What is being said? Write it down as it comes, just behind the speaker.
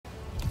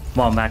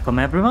Welcome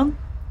everyone.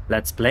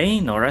 Let's play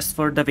No Rest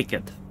for the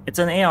Wicked. It's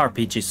an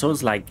ARPG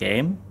Souls-like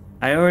game.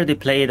 I already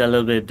played a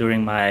little bit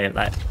during my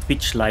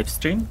Twitch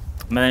livestream.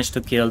 Managed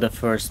to kill the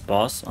first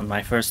boss on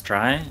my first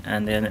try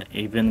and then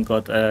even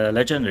got a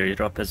legendary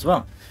drop as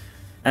well.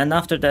 And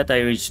after that I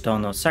reached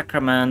Town of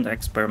Sacrament,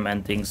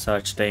 experimenting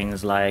such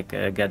things like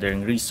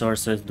gathering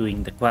resources,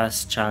 doing the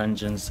quests,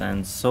 challenges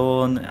and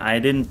so on. I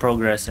didn't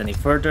progress any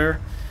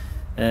further.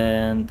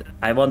 And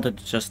I wanted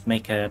to just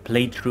make a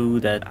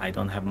playthrough that I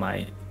don't have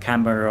my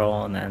camera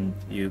on and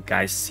you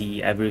guys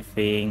see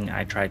everything.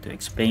 I try to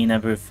explain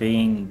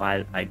everything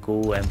while I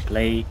go and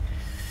play.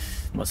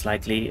 Most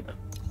likely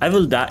I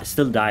will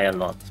still die a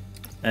lot.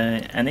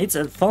 And it's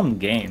a fun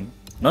game,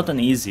 not an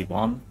easy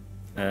one.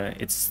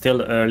 It's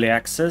still early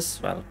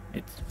access. Well,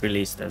 it's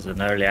released as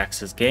an early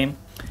access game.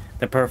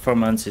 The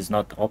performance is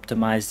not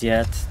optimized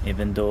yet,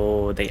 even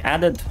though they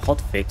added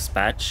hotfix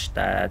patch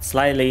that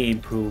slightly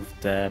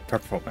improved the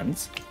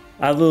performance.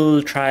 I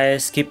will try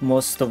skip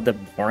most of the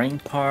boring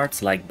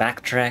parts like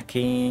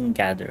backtracking,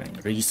 gathering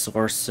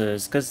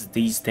resources, because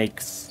these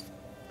takes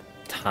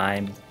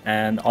time,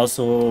 and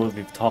also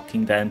with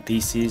talking the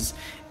NPCs.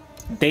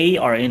 They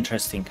are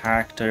interesting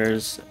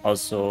characters,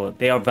 also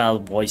they are well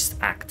voiced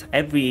act.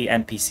 Every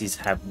NPCs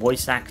have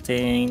voice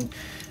acting,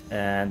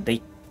 and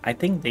I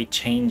think they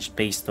changed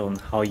based on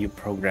how you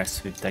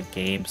progress with the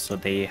game, so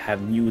they have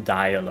new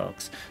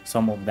dialogues.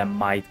 Some of them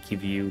might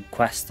give you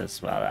quests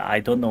as well. I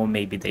don't know,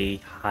 maybe they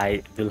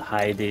will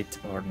hide it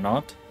or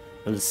not.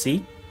 We'll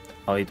see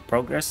how it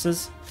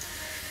progresses.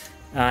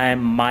 I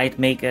might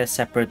make a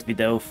separate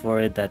video for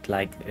it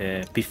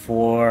that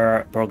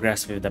before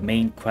progress with the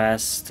main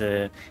quest,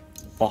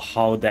 for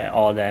how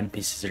all the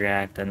NPCs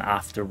react, and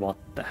after what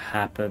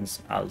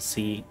happens. I'll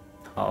see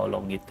how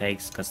long it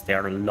takes, because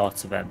there are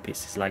lots of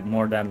NPCs, like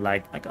more than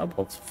like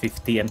about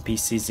 50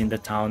 NPCs in the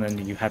town,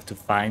 and you have to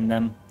find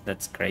them.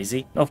 That's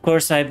crazy. Of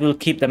course I will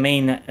keep the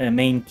main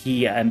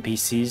key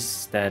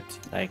NPCs that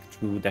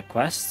through the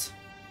quests.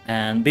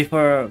 And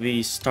before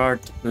we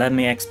start, let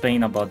me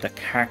explain about the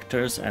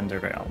characters and the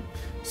realm.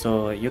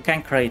 So you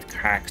can create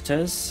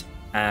characters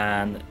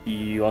and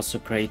you also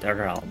create a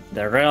realm.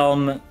 The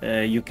realm,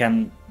 you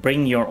can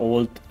bring your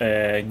old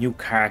new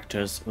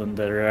characters on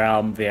the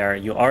realm where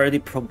you already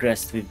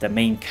progressed with the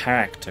main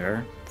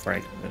character,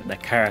 for the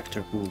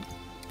character who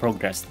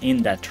progressed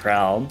in that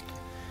realm.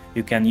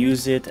 You can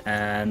use it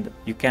and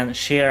you can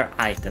share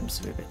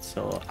items with it.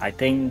 So I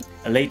think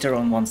later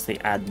on, once they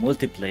add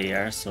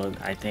multiplayer, so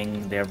I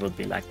think there will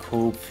be like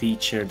co-op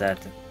feature that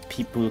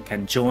people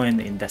can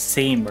join in the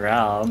same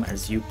realm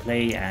as you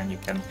play, and you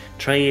can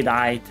trade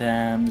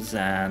items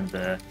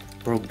and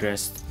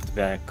progress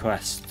the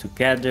quest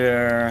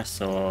together.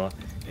 So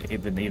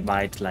even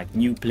invite like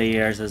new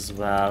players as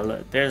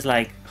well. There's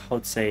like, how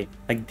to say,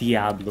 like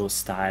Diablo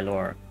style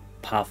or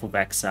Path of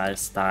Exile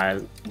style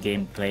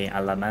gameplay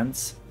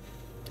elements.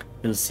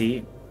 We'll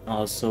see.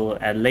 Also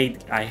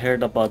I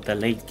heard about the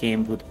late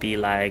game would be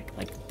like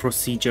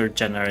procedure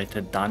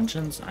generated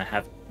dungeons.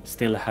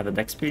 Still haven't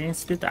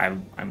experienced it.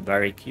 I'm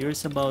very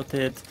curious about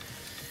it.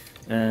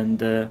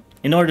 And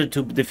in order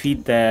to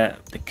defeat the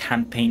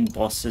campaign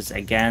bosses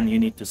again, you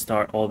need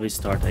to always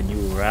start a new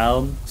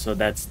realm. So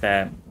that's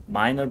the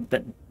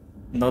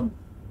not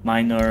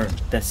minor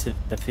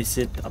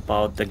deficit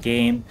about the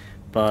game,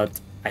 but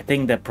I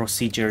think the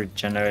procedure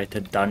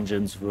generated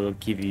dungeons will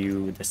give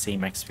you the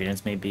same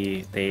experience.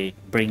 Maybe they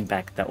bring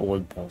back the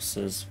old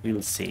bosses.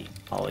 We'll see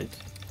how it's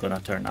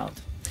gonna turn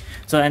out.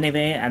 So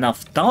anyway,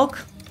 enough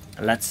talk.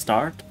 Let's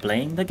start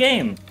playing the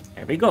game.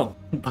 Here we go.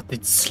 But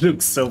it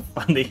looks so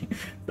funny.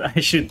 I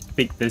should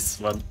pick this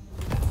one.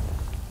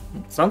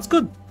 Sounds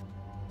good.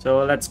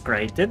 So let's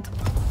create it.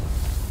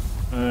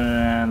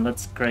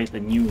 Let's create a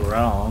new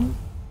realm.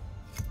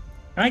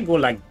 Can I go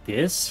like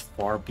this?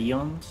 Far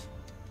beyond?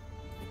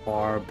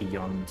 Far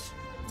beyond.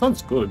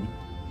 Sounds good.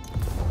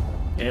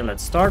 Okay,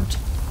 let's start.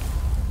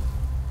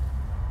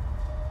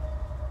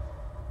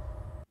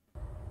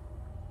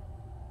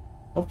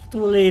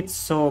 Hopefully it's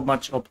so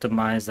much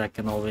optimized I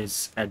can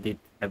always edit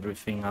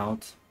everything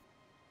out.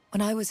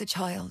 When I was a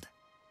child,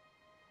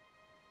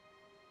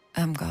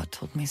 God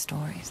told me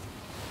stories.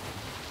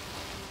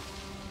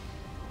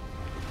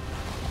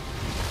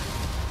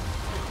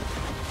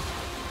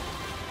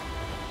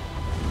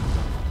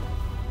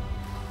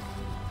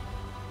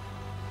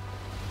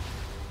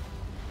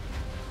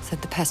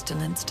 Said the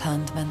pestilence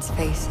turned men's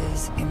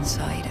faces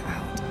inside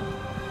out.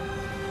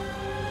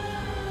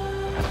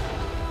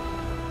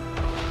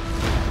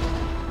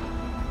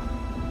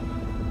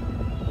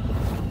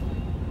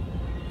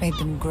 Made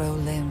them grow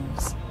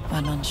limbs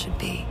where none should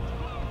be.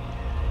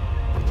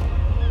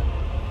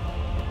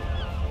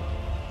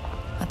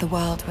 But the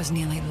world was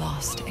nearly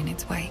lost in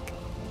its wake.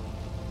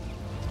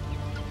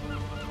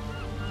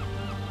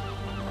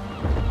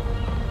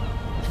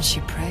 And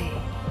she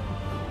prayed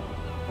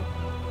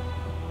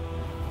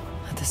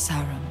that the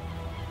Sauron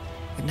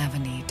would never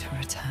need to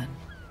return.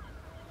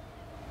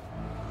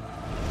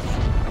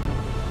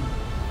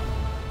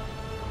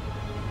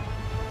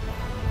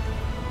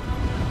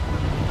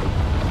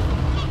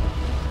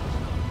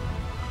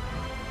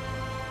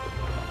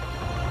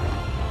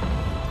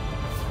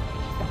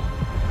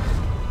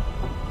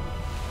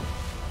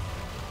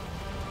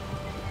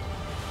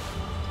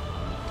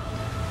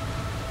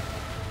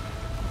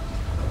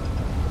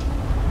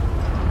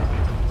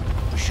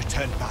 should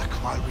turn back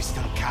while we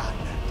still can.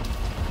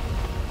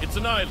 It's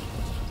an island,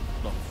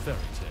 not a fairy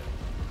tale.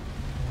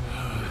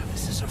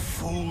 This is a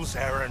fool's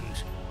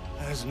errand.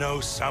 There's no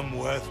sum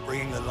worth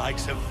bringing the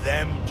likes of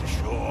them to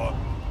shore.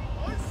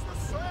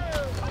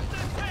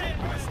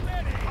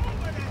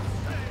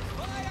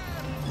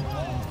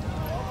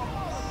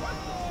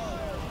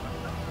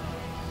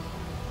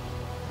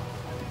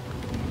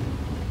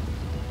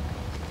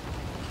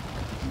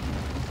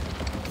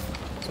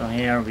 So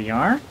here we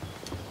are.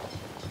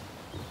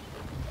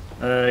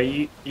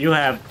 You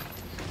have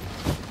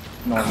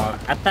normal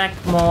attack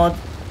mode,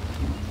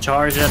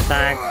 charge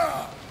attack,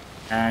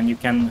 and you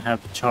can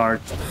have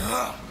charged,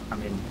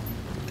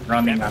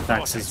 running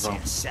attacks as well.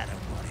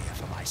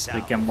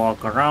 You can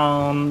walk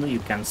around, you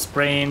can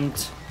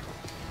sprint,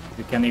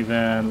 you can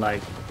even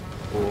like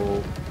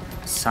go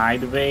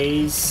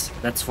sideways.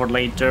 That's for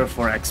later,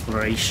 for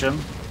exploration.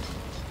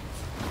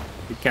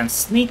 You can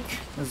sneak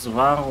as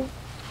well.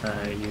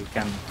 You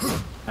can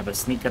have a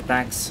sneak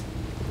attacks.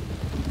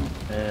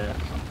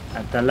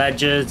 At the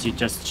ledges, you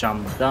just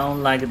jump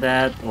down like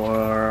that,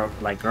 or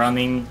like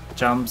running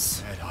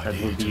jumps. That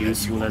will be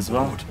useful as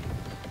well.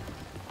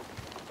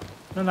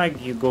 And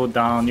like you go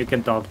down, you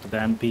can talk to the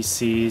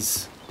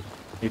NPCs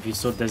if you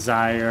so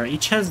desire.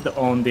 Each has their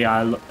own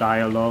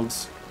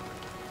dialogues.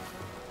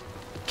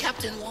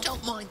 Captain,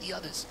 don't mind the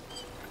others.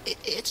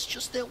 It's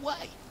just their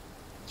way.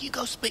 You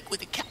go speak with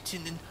the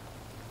captain and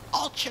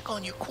I'll check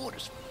on your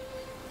quarters.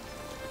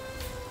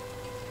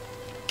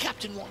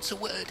 Captain wants a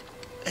word.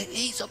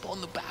 He's up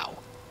on the bow.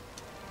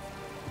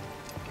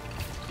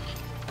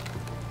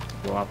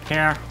 Go up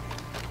here.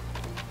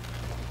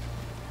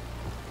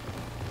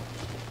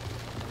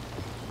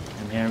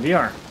 And here we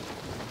are.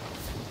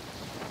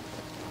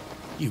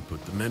 You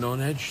put the men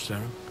on edge,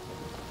 Sarah.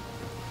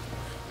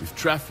 We've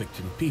trafficked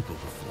in people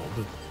before,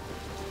 but,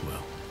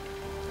 well,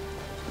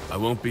 I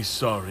won't be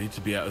sorry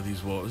to be out of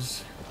these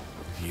waters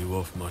with you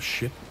off my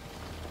ship.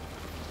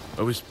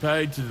 I was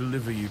paid to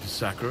deliver you to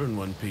Sakura in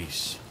one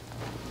piece,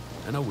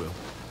 and I will.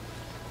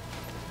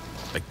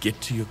 But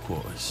get to your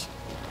quarters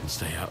and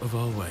stay out of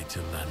our way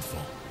till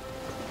landfall.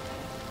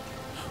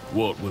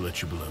 Walt will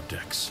let you below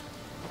decks.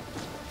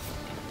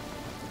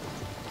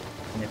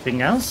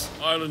 Anything else?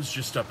 Island's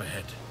just up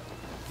ahead,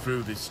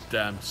 through this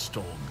damned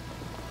storm.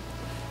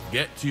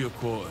 Get to your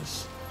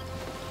quarters.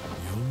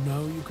 You'll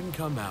know you can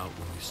come out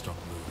when we stop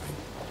moving.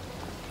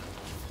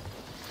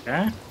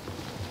 Okay.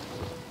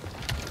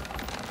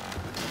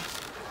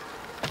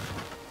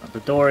 The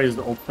door is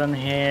open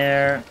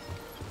here.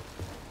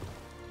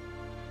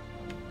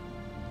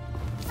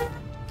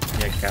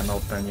 You can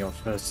open your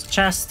first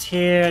chest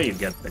here. You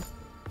get the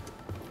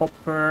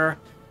copper.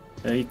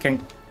 You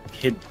can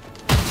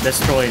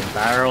destroy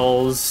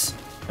barrels.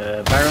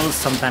 Barrels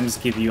sometimes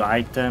give you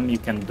item. You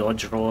can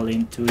dodge roll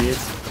into it.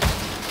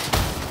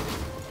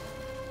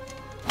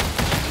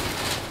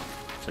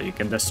 So you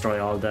can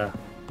destroy all the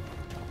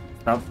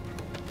stuff.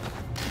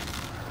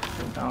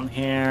 Go down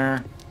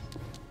here.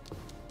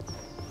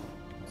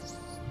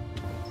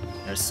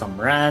 There's some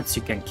rats,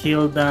 you can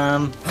kill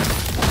them.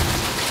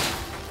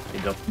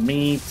 Bit of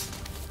meat.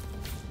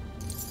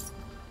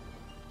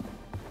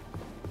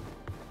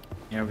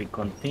 Here we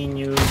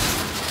continue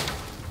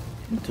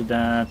into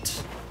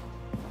that.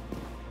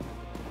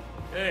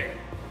 Hey,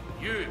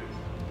 you!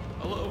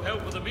 A little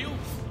help with the meal?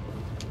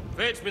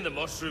 Fetch me the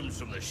mushrooms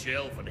from the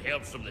shelf and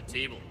herbs from the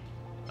table.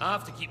 I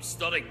have to keep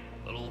stirring,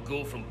 or it'll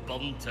go from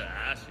burn to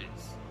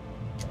ashes.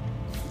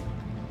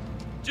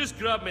 Just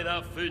grab me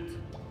that food.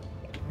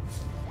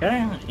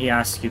 Okay, he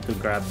asks you to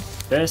grab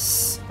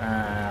this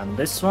and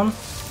this one.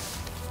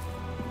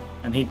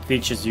 And he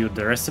teaches you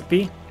the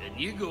recipe. In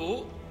you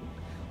go,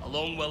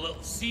 along with a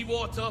little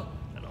seawater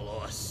and a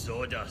lot of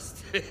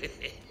sawdust.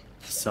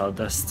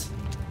 Sawdust.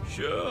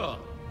 Sure,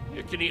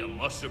 you can eat a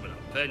mushroom in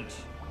a pinch,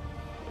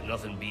 but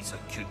nothing beats a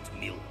cooked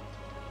meal.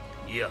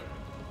 Here,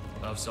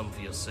 have some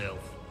for yourself.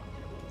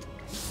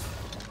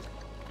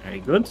 Very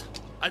good.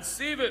 I'd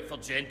save it for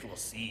gentler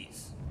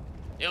seas.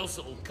 Else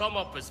it'll come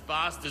up as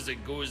fast as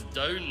it goes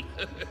down.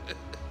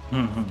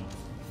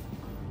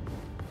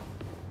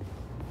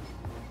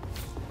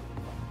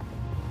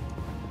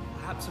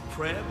 Perhaps a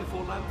prayer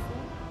before landfall?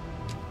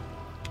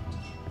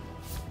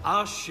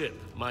 Our ship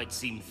might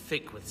seem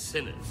thick with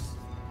sinners,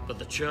 but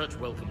the church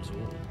welcomes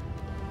all.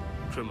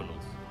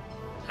 Criminals,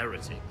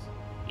 heretics,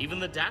 even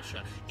the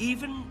Dasher,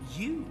 even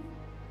you.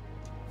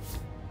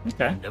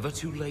 Okay. Never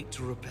too late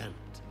to repent.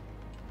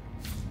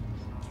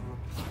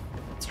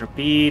 Let's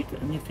repeat.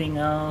 Anything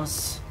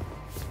else?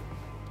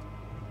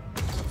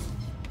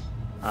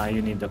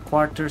 You need the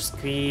quarters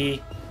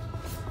key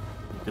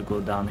to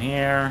go down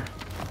here.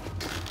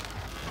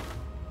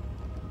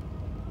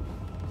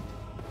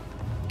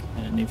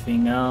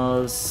 Anything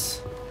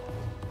else?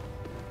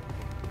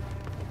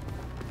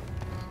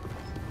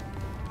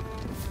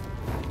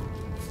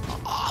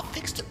 I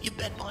fixed up your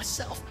bed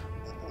myself.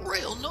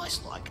 Real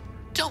nice like.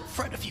 Don't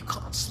fret if you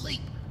can't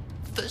sleep.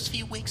 First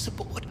few weeks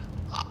aboard,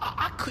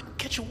 I couldn't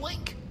catch a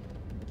wink.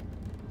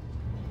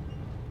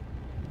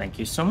 Thank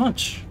you so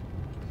much.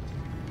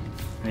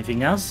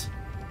 Anything else?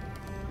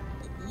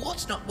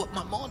 ward's not what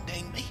my mom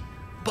named me,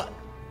 but,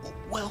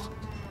 well,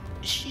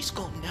 she's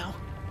gone now.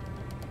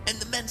 And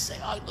the men say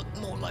I look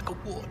more like a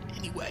ward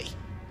anyway.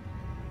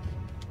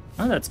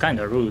 Oh, that's kind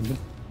of rude.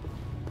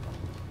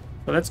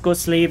 So let's go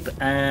sleep,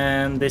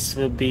 and this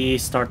will be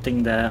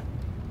starting the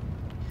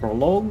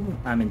prologue.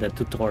 I'm in the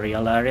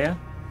tutorial area.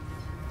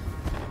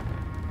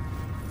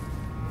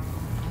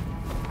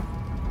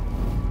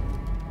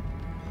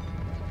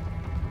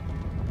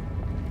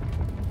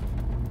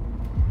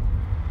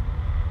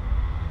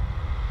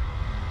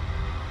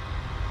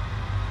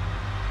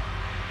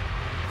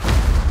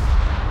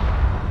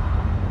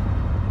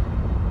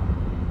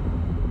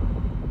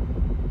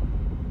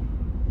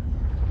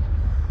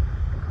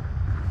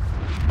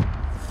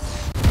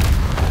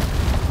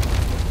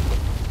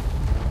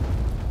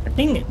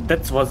 I think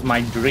that was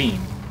my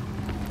dream.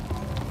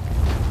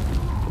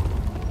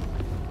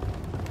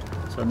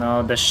 So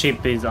now the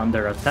ship is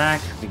under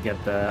attack. We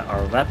get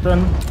our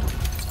weapon.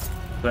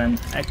 Go and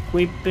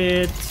equip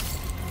it.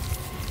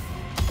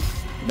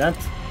 That.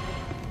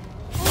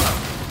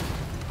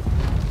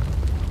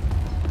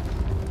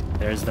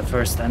 There's the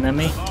first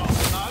enemy.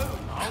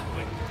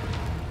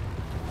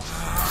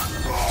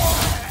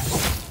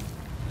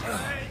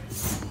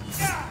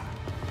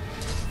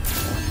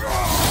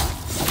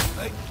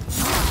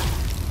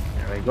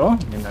 Go.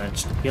 We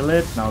managed to kill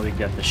it. Now we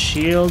get the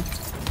shield.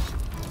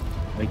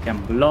 We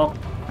can block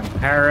and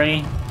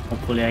parry.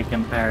 Hopefully I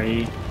can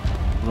parry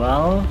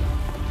well.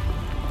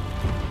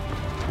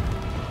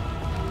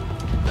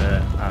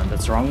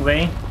 That's the wrong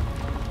way.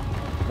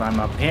 Climb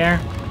up here.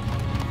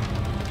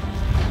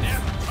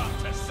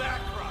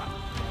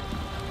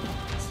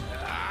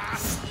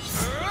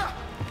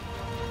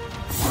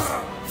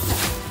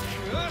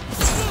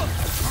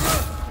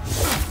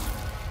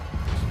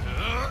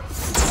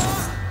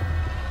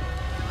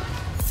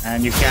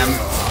 And you can,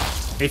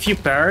 if you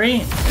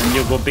parry and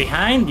you go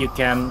behind, you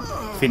can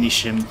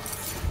finish him.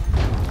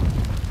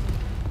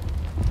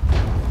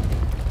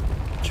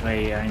 Which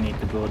way I need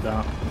to go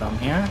down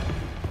here?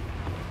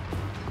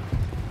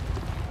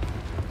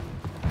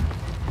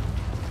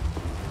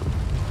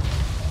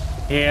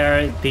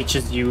 Here it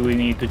teaches you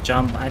need to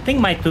jump. I think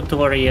my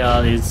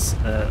tutorial is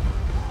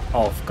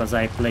off because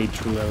I played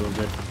through a little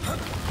bit.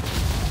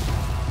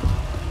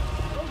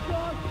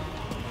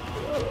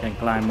 Can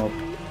climb up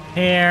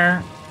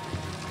here.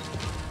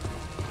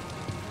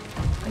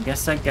 I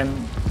guess I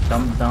can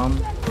jump down.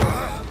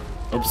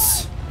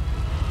 Oops.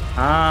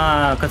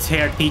 Ah, because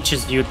here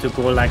teaches you to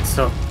go like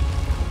so.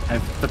 I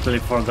totally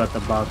forgot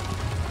about.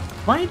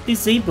 Why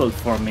disabled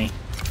for me?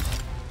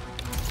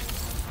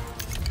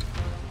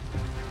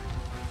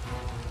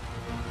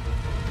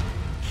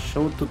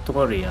 Show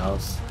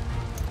tutorials.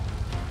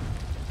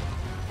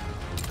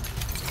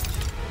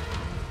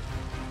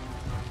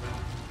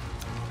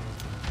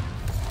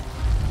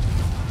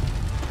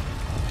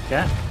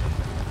 Okay.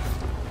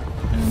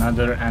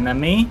 Another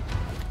enemy.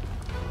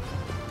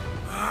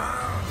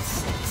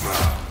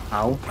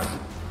 Ow.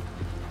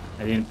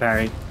 I didn't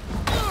parry.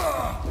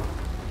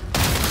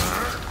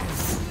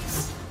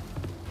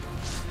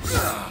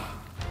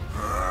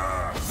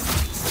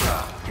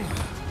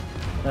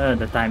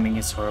 The timing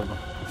is horrible.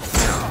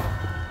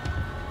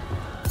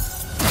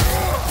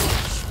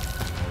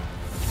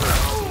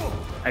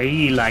 I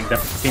really like the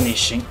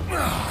finishing.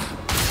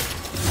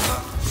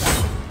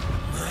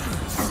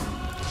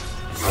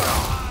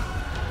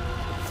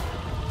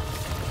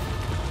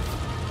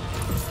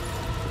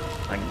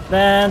 Like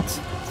that.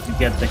 You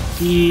get the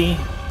key.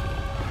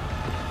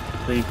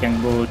 So you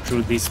can go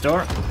through this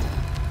door.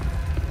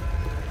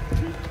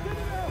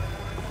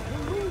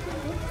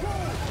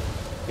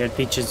 Here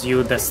teaches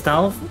you the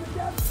stealth.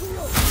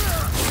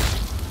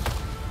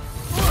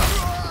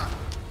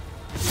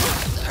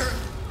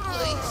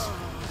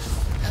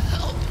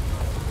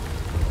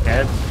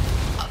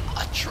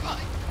 I tried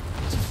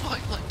to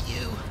fight like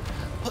you,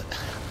 but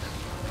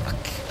I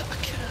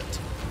can't.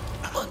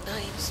 My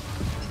name's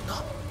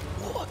not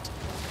what.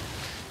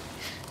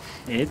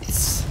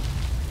 It's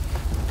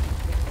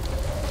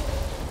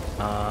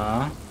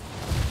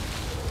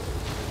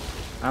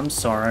I'm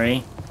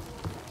sorry.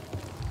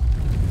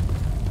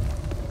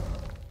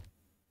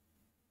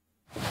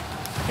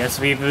 Guess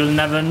we will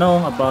never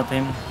know about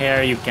him.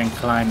 Here you can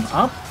climb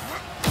up.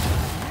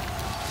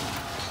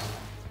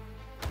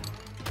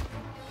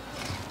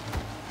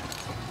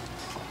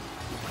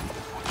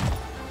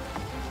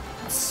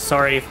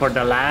 Sorry for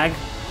the lag,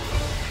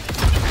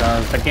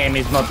 because the game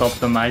is not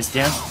optimized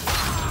yet.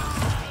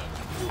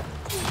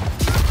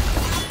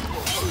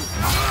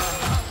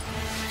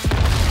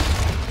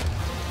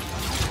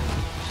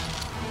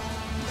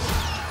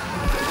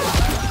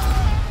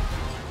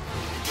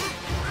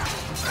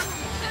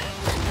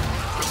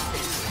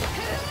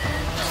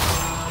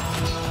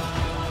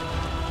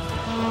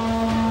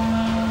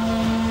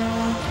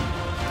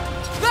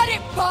 Let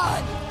it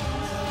burn!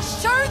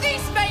 Show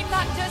these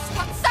mainlanders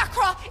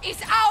Katsakra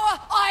is our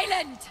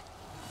island!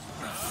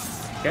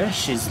 Okay,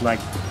 she's like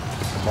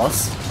the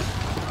boss.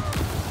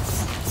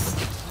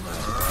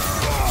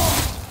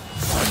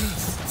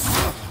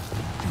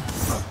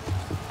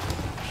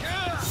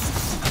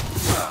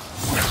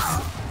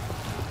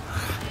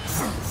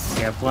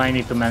 Careful, I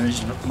need to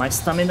manage my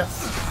stamina.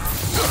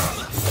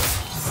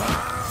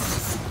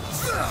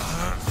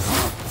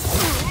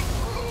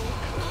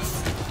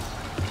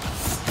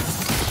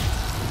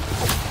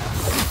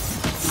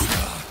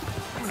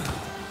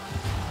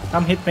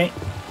 Come hit me.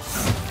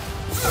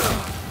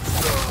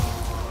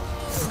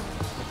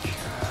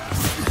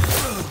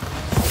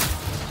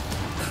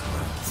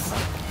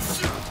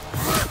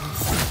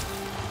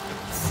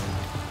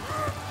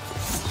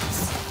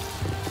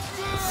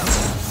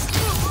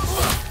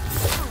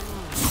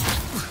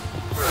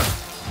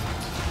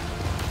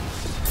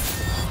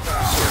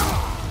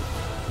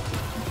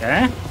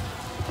 Okay.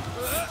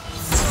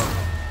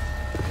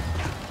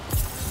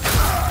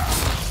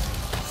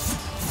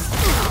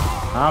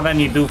 When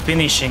you do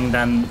finishing,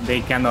 then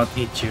they cannot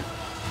hit you.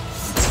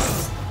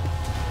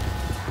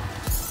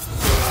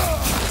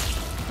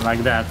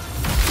 Like that.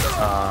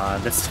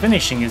 This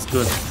finishing is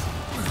good.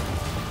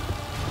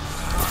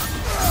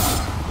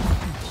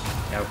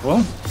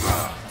 Careful.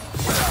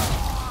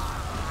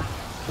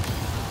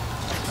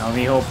 Now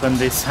we open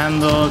this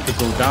handle to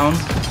go down.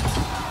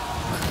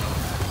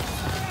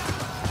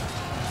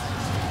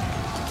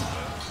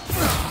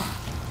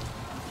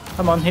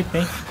 Come on, hit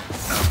me.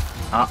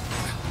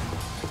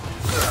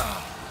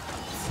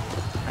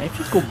 If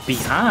you go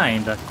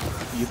behind,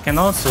 you can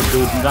also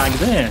do it like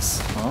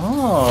this.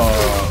 Oh.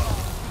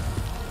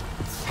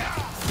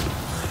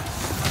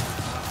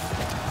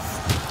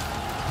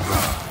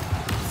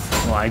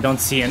 Oh, I don't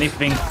see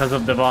anything because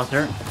of the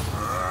water.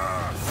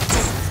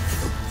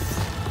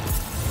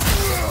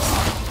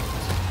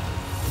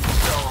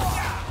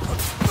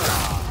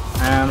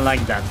 And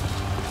like that.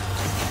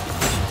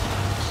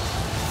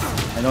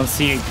 I don't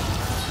see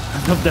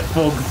because of the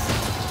fog.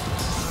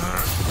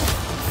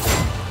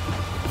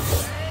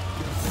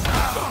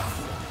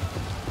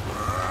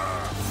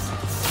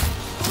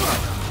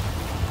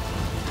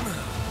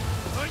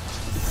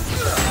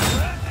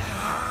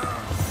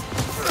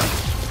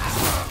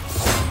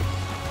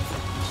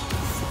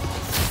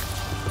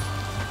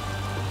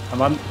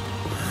 Come on.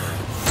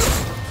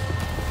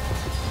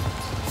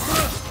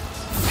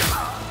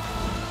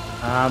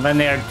 When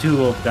there are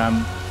two of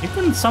them, you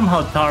can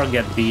somehow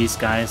target these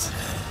guys.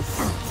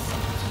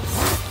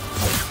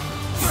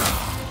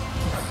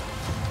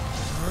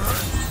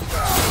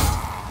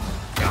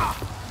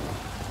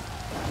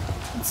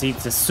 Let's see,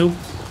 it's a soup,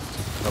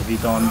 so we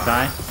don't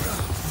die.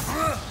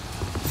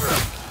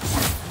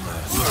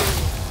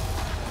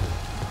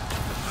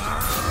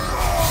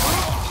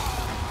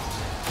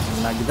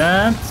 Like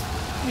that.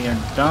 We are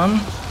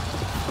done.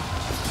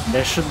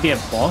 There should be a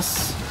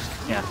boss.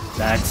 Yeah,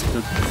 that's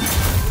good.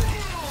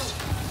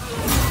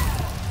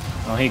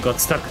 Oh, he got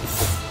stuck.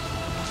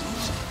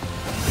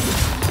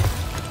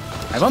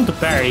 I want to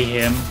parry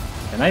him.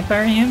 Can I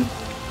parry him?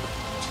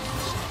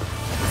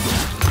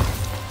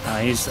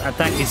 His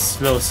attack is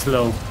slow.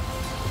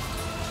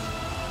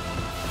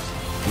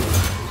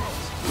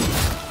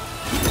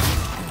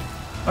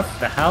 What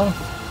the hell?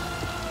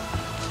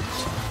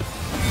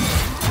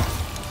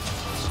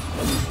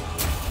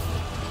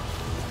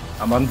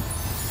 Come on.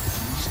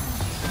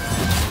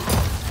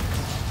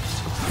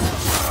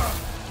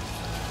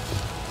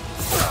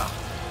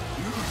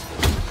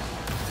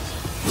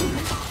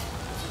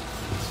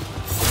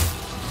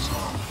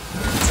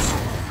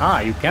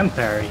 You can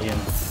parry him.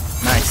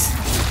 Nice.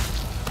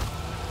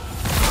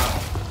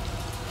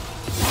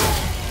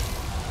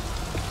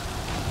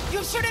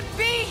 You shouldn't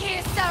be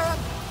here, Sarah.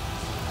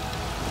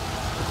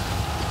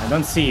 I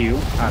don't see you.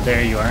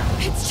 There you are.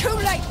 It's too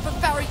late for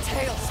fairy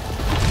tales.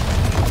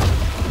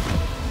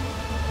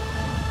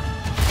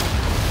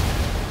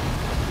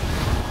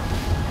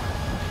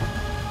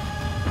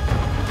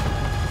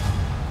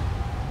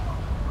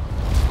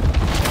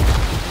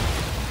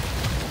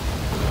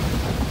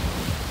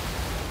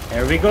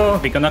 There we go,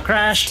 we're gonna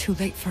crash. Too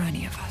late for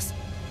any of us.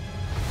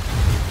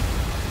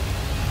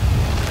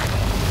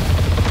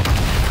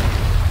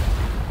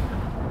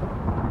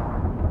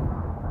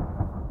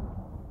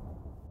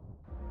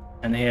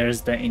 And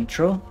here's the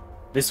intro.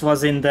 This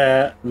was in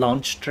the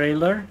launch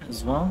trailer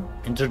as well.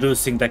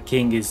 Introducing the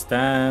king is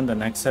dead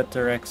and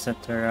etc,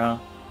 etc.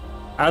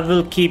 I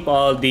will keep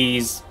all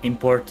these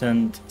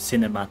important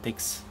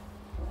cinematics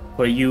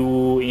for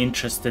you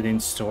interested in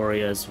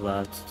story as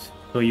well,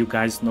 so you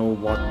guys know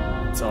what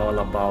it's all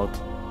about.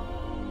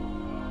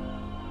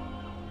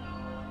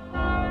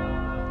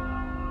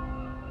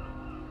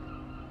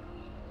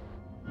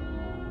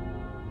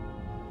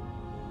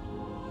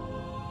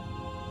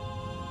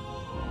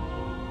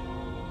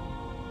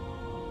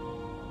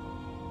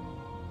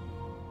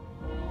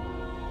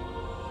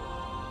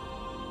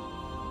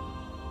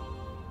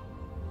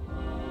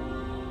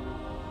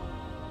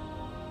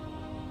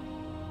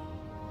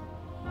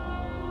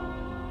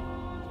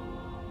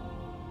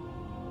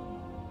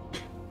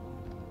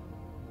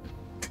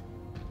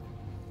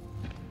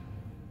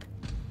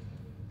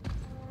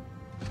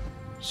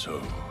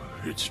 So,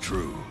 it's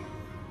true.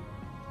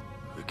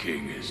 The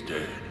king is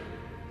dead.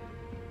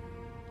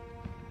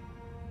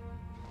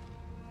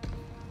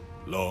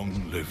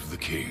 Long live the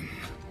king.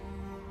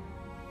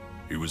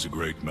 He was a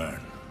great man,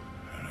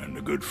 and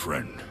a good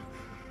friend.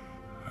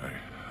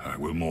 I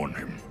will mourn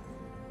him.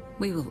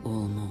 We will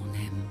all mourn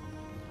him.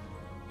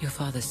 Your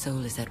father's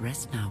soul is at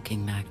rest now,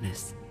 King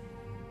Magnus.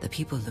 The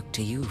people look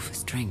to you for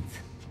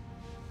strength.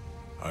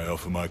 I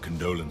offer my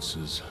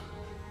condolences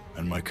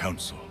and my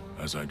counsel,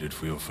 as I did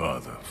for your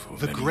father for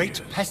The many great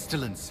years.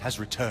 pestilence has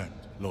returned,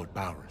 Lord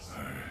Bowers.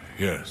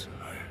 Yes,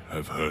 I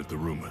have heard the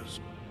rumors.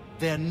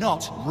 They're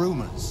not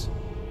rumors.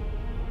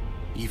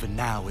 Even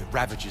now, it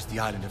ravages the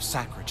island of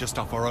Sacra just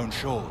off our own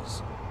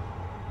shores,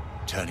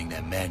 turning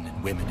their men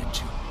and women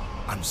into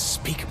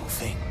unspeakable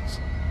things.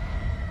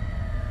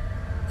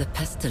 The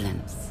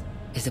pestilence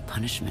is a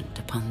punishment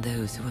upon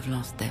those who have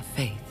lost their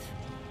faith.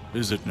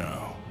 Is it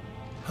now?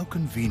 How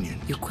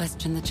convenient. You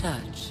question the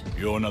church?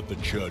 You're not the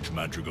church,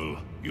 Madrigal.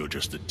 You're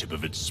just the tip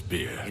of its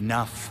spear.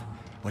 Enough.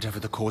 Whatever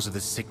the cause of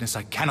this sickness,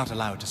 I cannot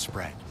allow it to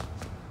spread.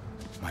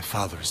 My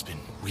father has been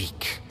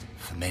weak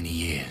for many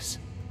years.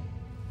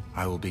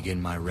 I will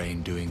begin my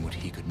reign doing what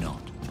he could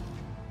not.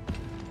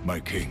 My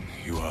king,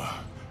 you are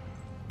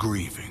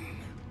grieving.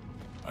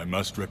 I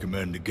must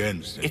recommend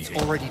against It's anything.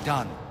 already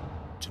done.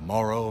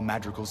 Tomorrow,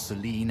 Madrigal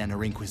Celine and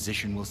her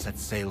Inquisition will set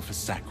sail for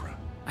Sacra.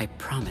 I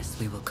promise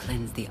we will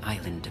cleanse the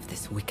island of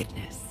this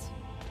wickedness.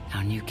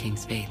 Our new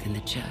king's faith in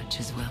the church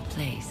is well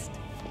placed.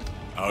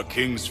 Our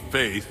king's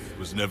faith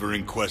was never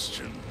in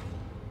question.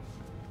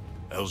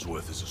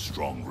 Ellsworth is a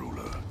strong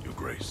ruler, Your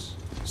Grace.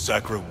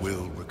 Sacra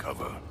will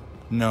recover.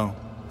 No.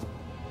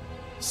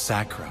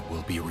 Sacra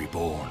will be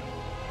reborn.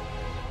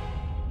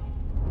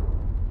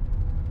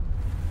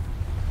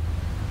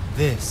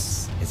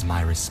 This is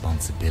my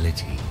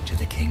responsibility to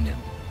the kingdom.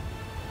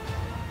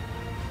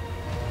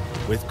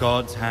 With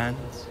God's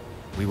hands,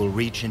 we will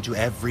reach into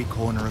every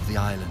corner of the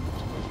island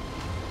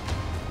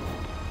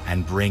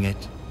and bring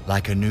it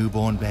like a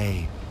newborn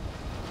babe,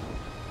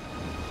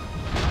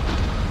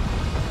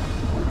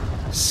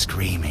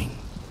 screaming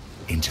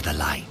into the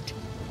light.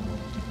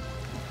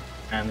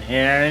 And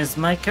here is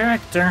my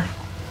character.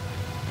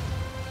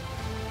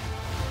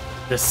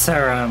 The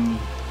serum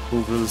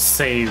who will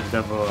save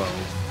the world.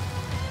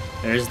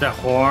 There's the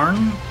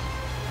horn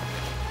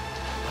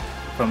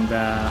from the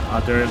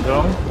other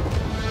girl.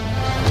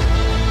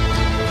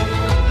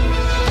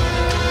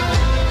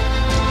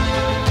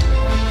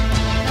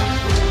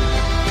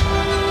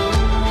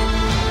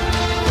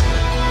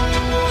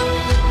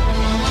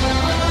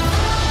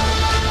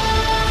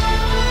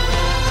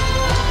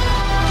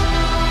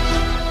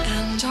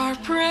 And our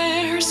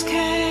prayers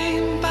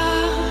came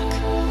back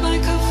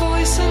like a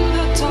voice in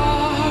the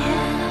dark,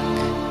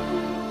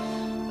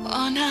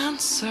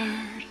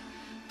 unanswered,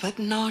 but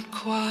not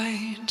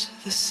quite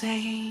the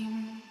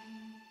same.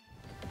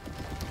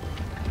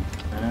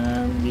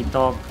 And we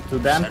talk to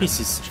the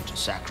NPCs. To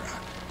Sacra.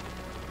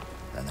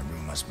 Then the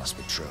rumors must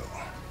be true.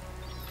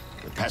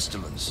 The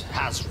pestilence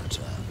has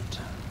returned.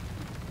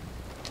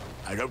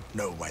 I don't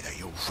know whether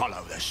you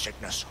follow the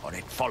sickness or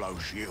it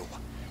follows you,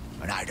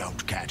 and I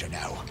don't care to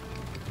know.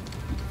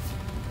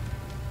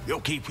 You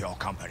keep your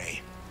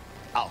company.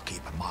 I'll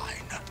keep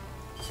mine.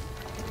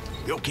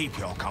 You keep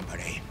your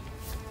company.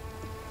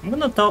 I'm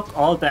gonna talk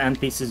all the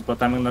NPCs,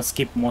 but I'm gonna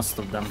skip most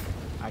of them.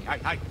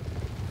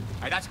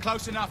 Hey, that's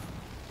close enough.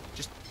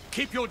 Just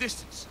keep your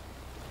distance.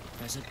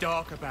 There's a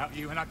dark about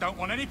you, and I don't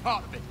want any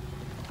part of it.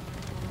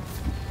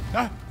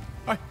 No,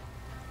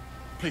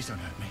 please don't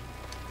hurt me.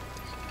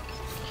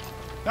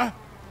 No,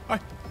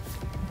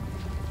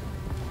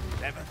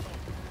 Never thought.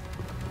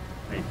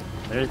 Wait,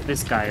 there's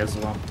this guy as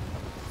well.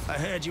 I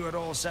heard you were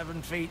all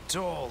 7 feet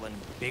tall and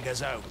big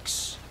as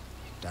oaks.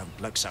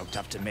 Don't look so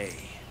tough to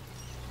me.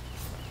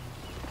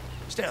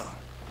 Still,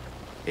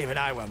 even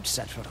I won't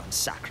set foot on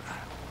Sacra.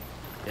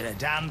 You're a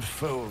damned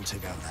fool to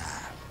go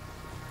there.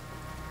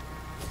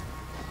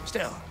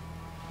 Still,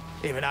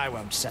 even I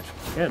won't set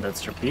foot. Yeah,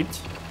 let's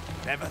repeat.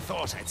 Never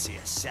thought I'd see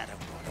a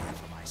setup here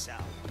for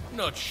myself.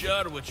 Not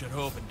sure what you're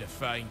hoping to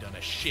find on a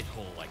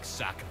shithole like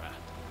Sacra.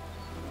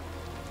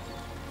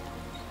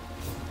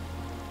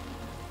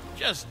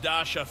 Just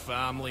dasher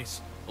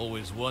families,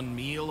 always one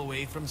meal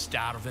away from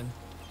starving,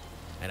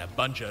 and a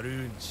bunch of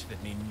runes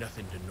that mean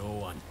nothing to no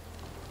one.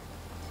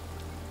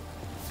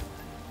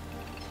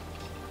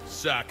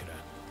 Sacra,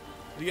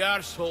 the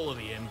arsehole of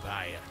the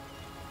Empire.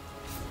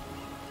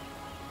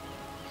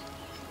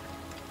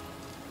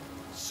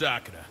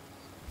 Sacra.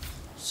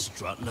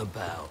 Strutting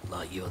about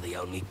like you're the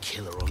only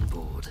killer on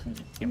board.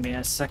 Give me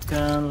a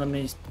second, let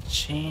me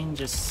change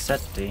a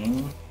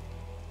setting.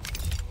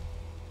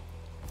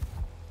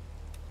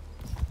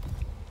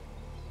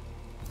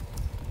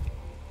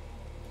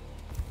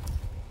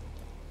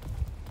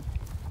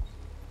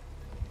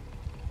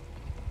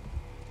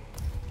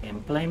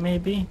 Gameplay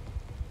maybe?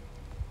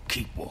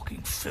 Keep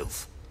walking,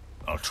 filth.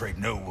 I'll trade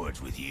no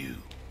words with you.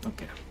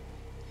 Okay.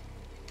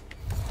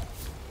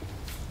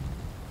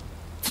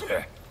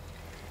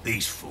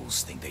 These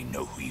fools think they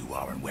know who you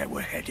are and where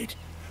we're headed,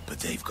 but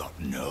they've got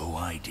no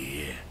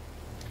idea.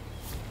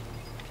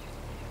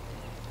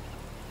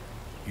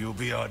 You'll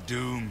be our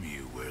doom,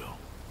 you will.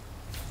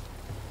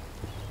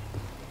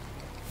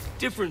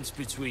 Difference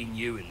between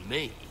you and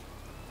me.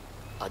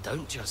 I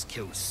don't just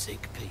kill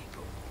sick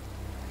people.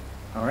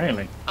 Oh,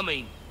 really? I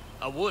mean,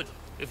 I would,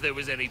 if there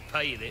was any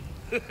pay in it.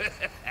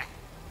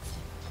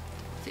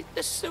 Think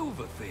the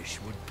silverfish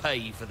would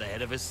pay for the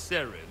head of a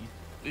serum?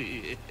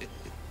 Think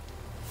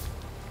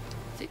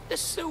the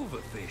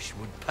silverfish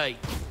would pay...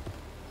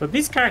 But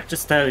these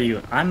characters tell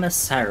you, I'm a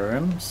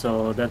serum,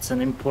 so that's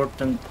an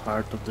important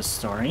part of the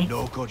story.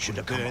 No god should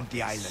have burned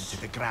the island to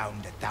the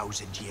ground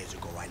 1,000 years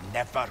ago. I'll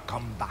never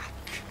come back.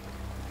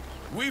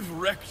 We've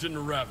wrecked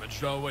and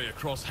ravaged our way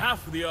across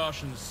half of the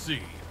Archan Sea.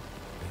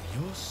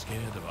 And you're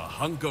scared of a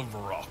hunk of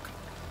rock.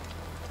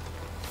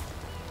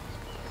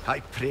 I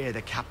pray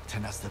the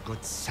captain has the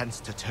good sense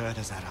to turn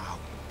us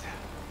around.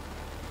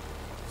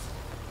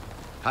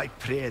 I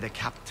pray the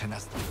captain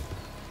has...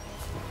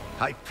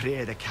 I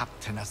pray the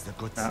captain has the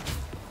good...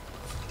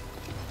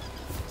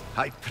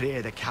 I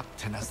pray the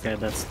captain has Okay,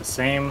 that's the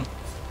same.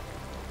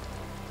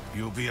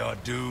 You'll be our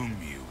doom,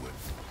 you will.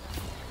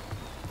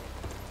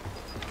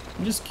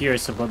 I'm just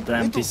curious about the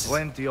NPCs.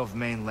 Plenty of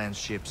mainland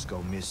ships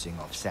go missing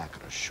off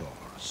Sacra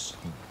shores.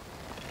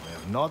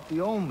 We're not the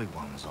only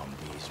ones on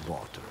these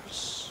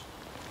waters.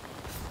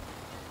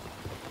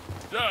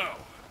 So,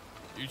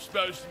 you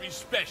supposed to be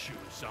special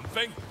or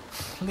something?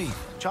 Please,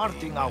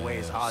 charting our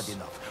ways hard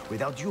enough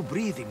without you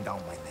breathing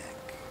down my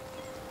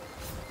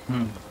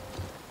neck.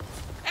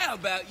 How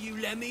about you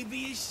let me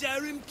be a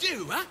serum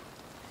too, huh?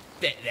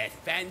 Bet that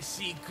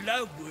fancy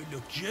glove would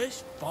look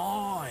just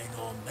fine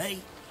on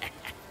me.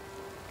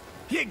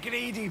 You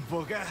greedy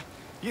bugger.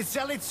 You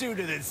sell it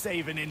sooner than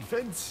save an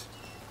infant.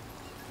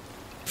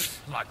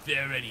 Like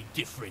they're any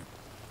different.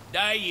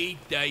 They eat,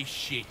 they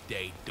shit,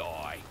 they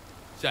die.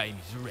 Same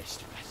as the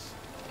rest of us.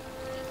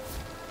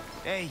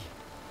 Hey,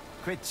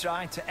 quit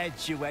trying to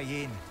edge your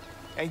way in.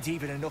 Ain't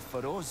even enough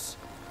for us.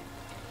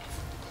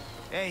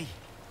 Hey,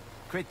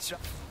 quit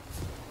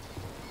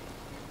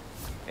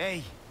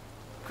Hey,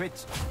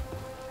 quit.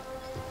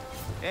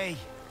 Hey,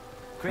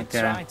 quit Okay,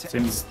 trying to...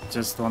 seems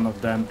just one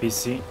of the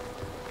NPC.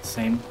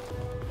 Same.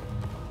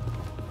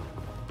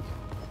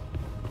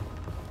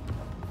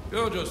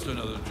 You're just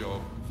another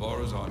job, as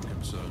far as I'm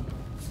concerned.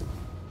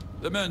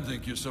 The men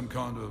think you're some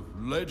kind of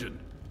legend.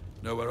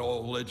 Know what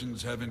all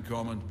legends have in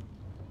common?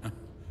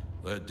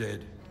 They're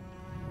dead.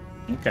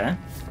 Okay.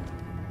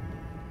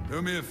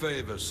 Do me a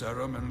favor,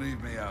 Serum, and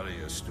leave me out of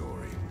your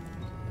story.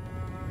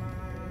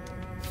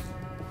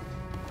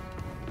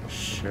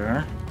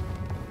 Sure.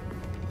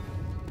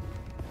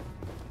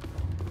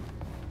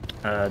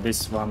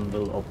 This one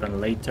will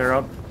open later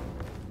up.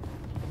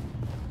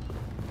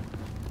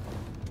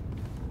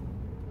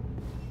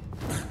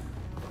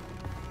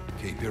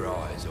 Keep your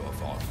eyes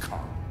off our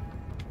car.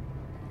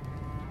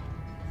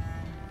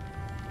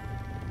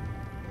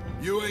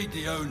 You ain't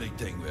the only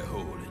thing we're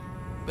holding,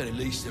 but at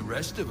least the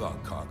rest of our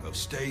cargo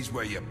stays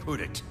where you put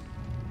it.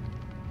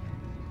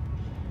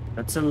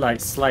 That's a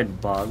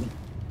slight bug.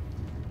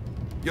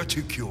 You're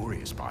too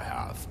curious by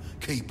half.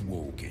 Keep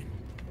walking.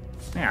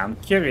 Yeah, I'm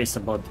curious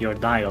about your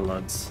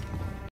dialogues.